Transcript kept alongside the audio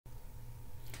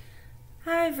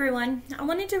Hi everyone. I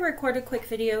wanted to record a quick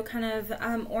video kind of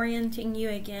orienting you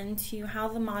again to how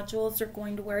the modules are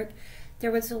going to work.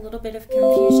 There was a little bit of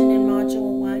confusion in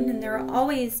Module 1 and there are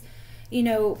always,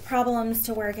 problems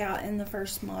to work out in the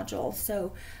first module.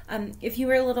 So if you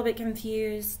were a little bit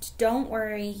confused, don't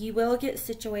worry. You will get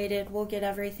situated. We'll get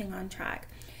everything on track.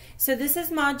 So this is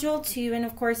Module 2, and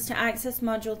of course to access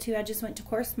Module 2 I just went to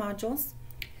Course Modules,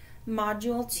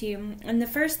 Module 2, and the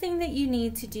first thing that you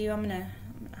need to do, I'm going to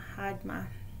hide my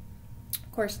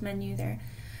course menu there.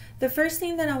 The first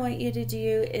thing that I want you to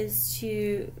do is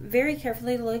to very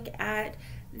carefully look at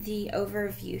the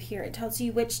overview here. It tells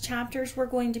you which chapters we're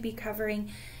going to be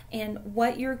covering and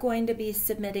what you're going to be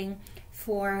submitting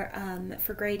for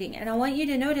grading. And I want you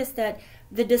to notice that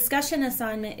the discussion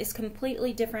assignment is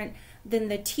completely different than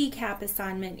the TCAP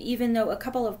assignment, even though a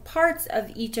couple of parts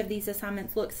of each of these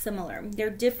assignments look similar.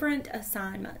 They're different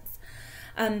assignments.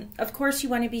 Of course, you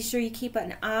want to be sure you keep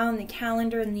an eye on the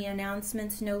calendar and the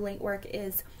announcements. No late work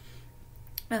is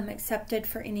accepted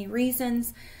for any reason.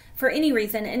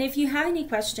 And if you have any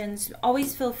questions,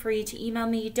 always feel free to email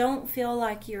me. Don't feel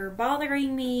like you're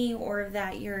bothering me or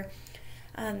that you're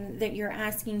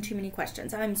asking too many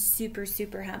questions. I'm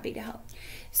super happy to help.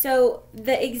 So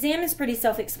the exam is pretty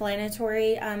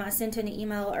self-explanatory. I sent an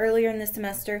email earlier in the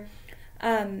semester.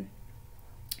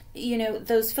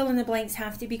 Those fill in the blanks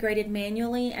have to be graded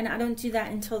manually, and I don't do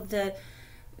that until the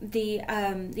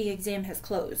exam has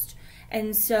closed.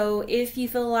 And so if you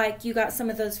feel like you got some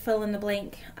of those fill in the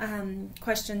blank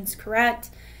questions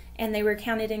correct and they were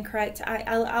counted incorrect,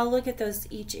 I'll look at those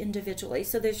each individually.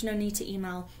 So there's no need to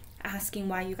email asking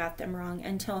why you got them wrong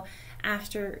until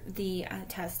after the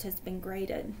test has been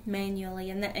graded manually.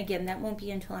 And that won't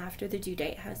be until after the due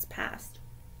date has passed.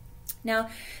 Now,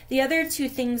 the other two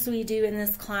things we do in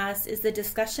this class is the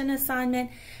discussion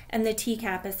assignment and the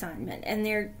TCAP assignment. And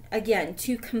they're, again,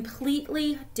 two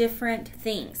completely different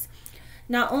things.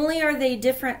 Not only are they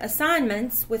different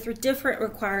assignments with different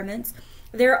requirements,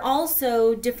 they're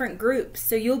also different groups.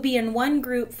 So you'll be in one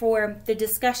group for the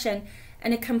discussion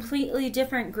and a completely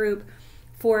different group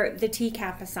for the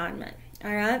TCAP assignment.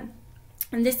 All right?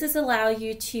 And this does allow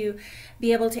you to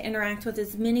be able to interact with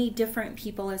as many different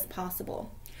people as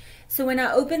possible. So when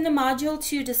I open the Module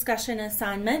 2 discussion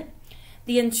assignment,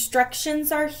 the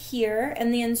instructions are here,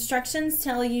 and the instructions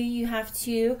tell you have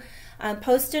to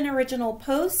post an original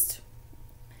post,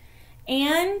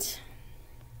 and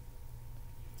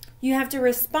you have to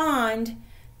respond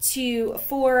to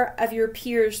 4 of your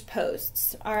peers'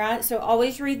 posts. All right, so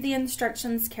always read the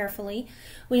instructions carefully.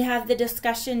 We have the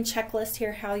discussion checklist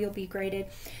here, how you'll be graded.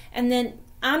 And then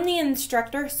I'm the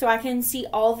instructor, so I can see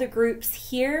all the groups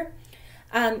here.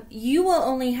 You will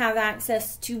only have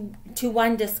access to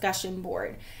one discussion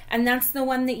board, and that's the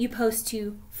one that you post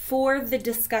to for the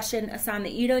discussion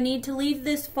assignment. You don't need to leave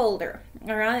this folder,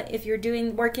 all right, if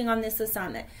you're working on this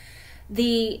assignment.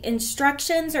 The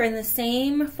instructions are in the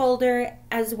same folder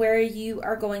as where you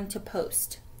are going to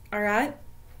post, all right?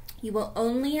 You will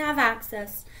only have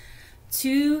access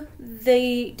to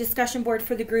the discussion board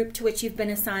for the group to which you've been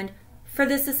assigned for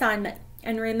this assignment.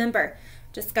 And remember,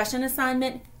 discussion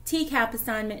assignment, TCAP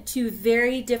assignment, two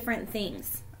very different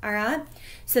things. All right,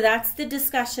 so that's the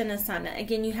discussion assignment.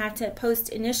 Again, you have to post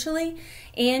initially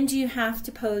and you have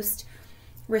to post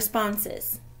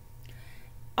responses.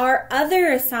 Our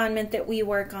other assignment that we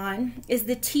work on is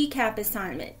the TCAP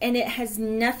assignment, and it has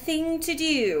nothing to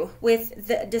do with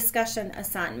the discussion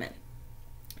assignment.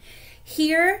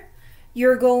 Here,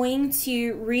 you're going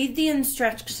to read the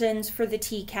instructions for the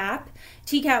TCAP.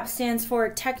 TCAP stands for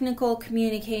Technical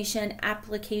Communication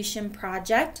Application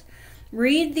Project.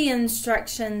 Read the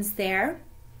instructions there.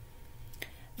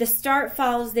 The start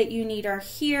files that you need are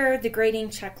here. The grading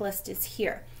checklist is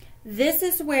here. This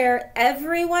is where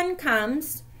everyone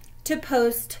comes to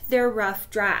post their rough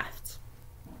draft.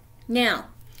 Now,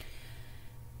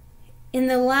 in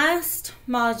the last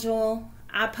module,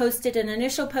 I posted an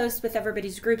initial post with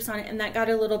everybody's groups on it, and that got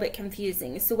a little bit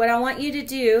confusing. So what I want you to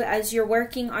do as you're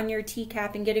working on your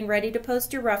TCAP and getting ready to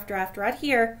post your rough draft right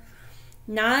here,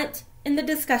 not in the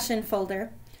discussion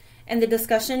folder, and the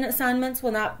discussion assignments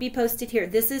will not be posted here.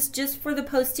 This is just for the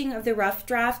posting of the rough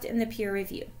draft and the peer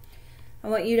review. I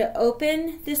want you to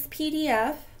open this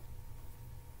PDF,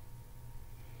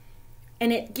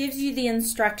 and it gives you the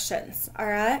instructions, all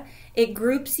right? It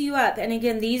groups you up, and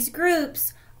again, these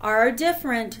groups are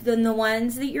different than the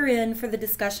ones that you're in for the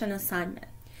discussion assignment.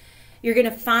 You're going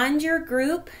to find your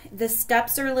group. The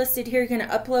steps are listed here. You're going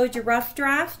to upload your rough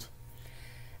draft.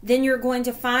 Then you're going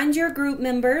to find your group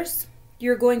members.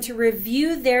 You're going to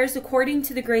review theirs according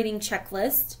to the grading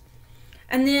checklist.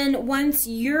 And then once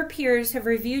your peers have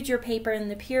reviewed your paper and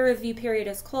the peer review period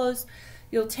is closed,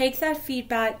 you'll take that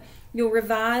feedback, you'll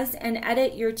revise and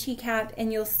edit your TCAP,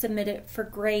 and you'll submit it for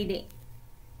grading.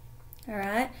 All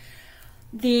right.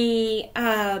 The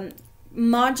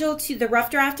module 2, the rough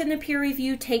draft and the peer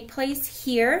review, take place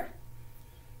here.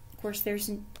 Of course,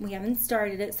 we haven't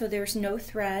started it, so there's no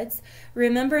threads.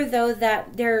 Remember, though,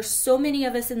 that there are so many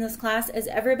of us in this class. As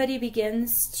everybody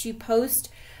begins to post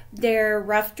their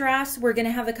rough drafts, we're going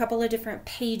to have a couple of different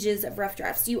pages of rough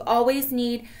drafts. You always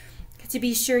need to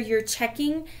be sure you're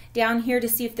checking down here to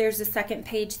see if there's a second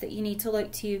page that you need to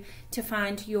look to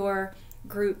find your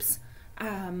groups,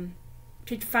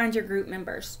 to find your group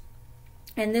members.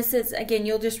 And this is, again,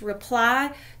 you'll just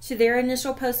reply to their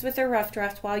initial post with their rough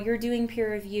draft while you're doing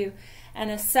peer review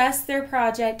and assess their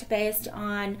project based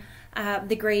on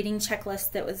the grading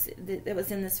checklist that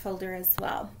was in this folder as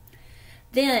well.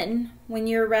 Then, when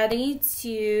you're ready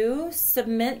to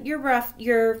submit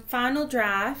your final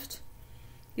draft,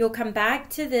 you'll come back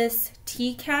to this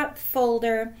TCAP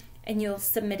folder and you'll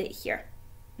submit it here.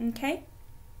 Okay?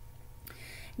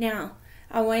 Now,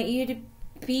 I want you to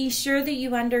be sure that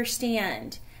you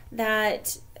understand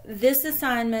that this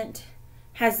assignment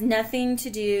has nothing to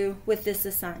do with this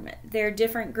assignment. There are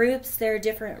different groups, there are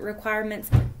different requirements.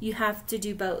 You have to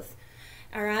do both.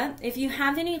 All right? If you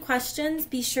have any questions,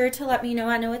 be sure to let me know.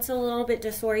 I know it's a little bit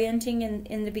disorienting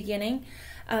in the beginning.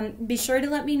 Be sure to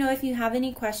let me know if you have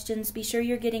any questions. Be sure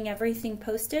you're getting everything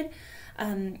posted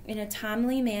in a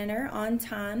timely manner, on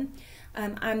time.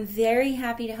 I'm very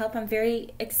happy to help. I'm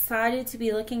very excited to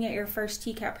be looking at your first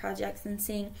TCAP projects and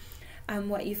seeing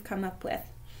what you've come up with.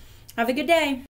 Have a good day.